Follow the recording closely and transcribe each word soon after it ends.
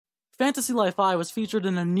Fantasy Life I was featured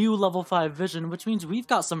in a new level 5 vision, which means we've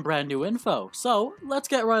got some brand new info, so let's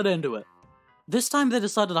get right into it. This time they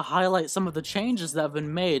decided to highlight some of the changes that have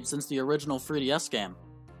been made since the original 3DS game.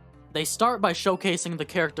 They start by showcasing the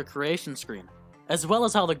character creation screen, as well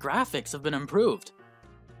as how the graphics have been improved.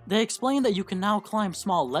 They explain that you can now climb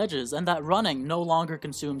small ledges and that running no longer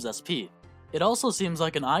consumes SP. It also seems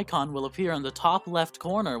like an icon will appear in the top left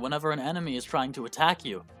corner whenever an enemy is trying to attack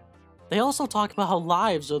you. They also talk about how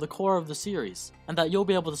lives are the core of the series, and that you'll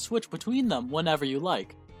be able to switch between them whenever you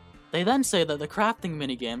like. They then say that the crafting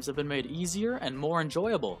minigames have been made easier and more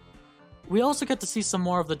enjoyable. We also get to see some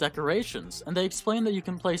more of the decorations, and they explain that you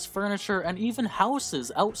can place furniture and even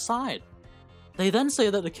houses outside. They then say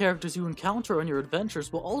that the characters you encounter on your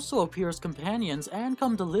adventures will also appear as companions and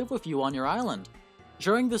come to live with you on your island.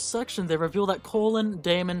 During this section, they reveal that Colin,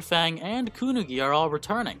 Damon, Fang, and Kunugi are all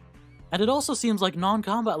returning. And it also seems like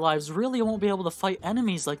non-combat lives really won't be able to fight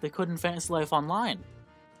enemies like they could in Fantasy Life Online.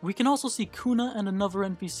 We can also see Kuna and another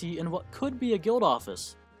NPC in what could be a guild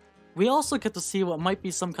office. We also get to see what might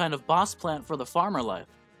be some kind of boss plant for the farmer life.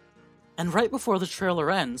 And right before the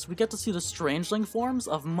trailer ends, we get to see the Strangeling forms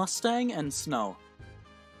of Mustang and Snow.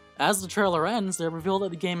 As the trailer ends, they reveal that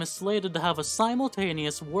the game is slated to have a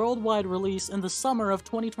simultaneous worldwide release in the summer of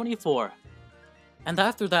 2024. And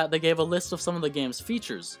after that, they gave a list of some of the game's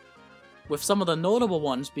features, with some of the notable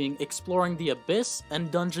ones being exploring the abyss and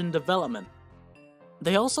dungeon development.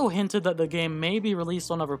 They also hinted that the game may be released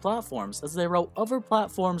on other platforms, as they wrote other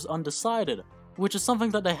platforms undecided, which is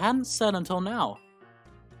something that they hadn't said until now.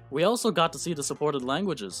 We also got to see the supported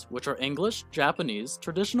languages, which are English, Japanese,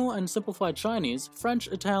 traditional and simplified Chinese, French,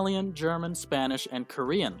 Italian, German, Spanish, and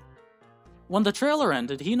Korean. When the trailer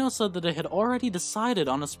ended, Hino said that they had already decided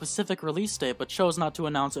on a specific release date but chose not to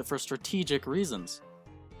announce it for strategic reasons.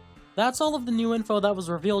 That's all of the new info that was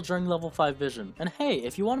revealed during Level 5 Vision, and hey,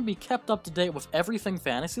 if you want to be kept up to date with everything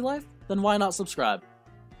Fantasy Life, then why not subscribe?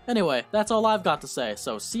 Anyway, that's all I've got to say,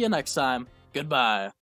 so see you next time, goodbye.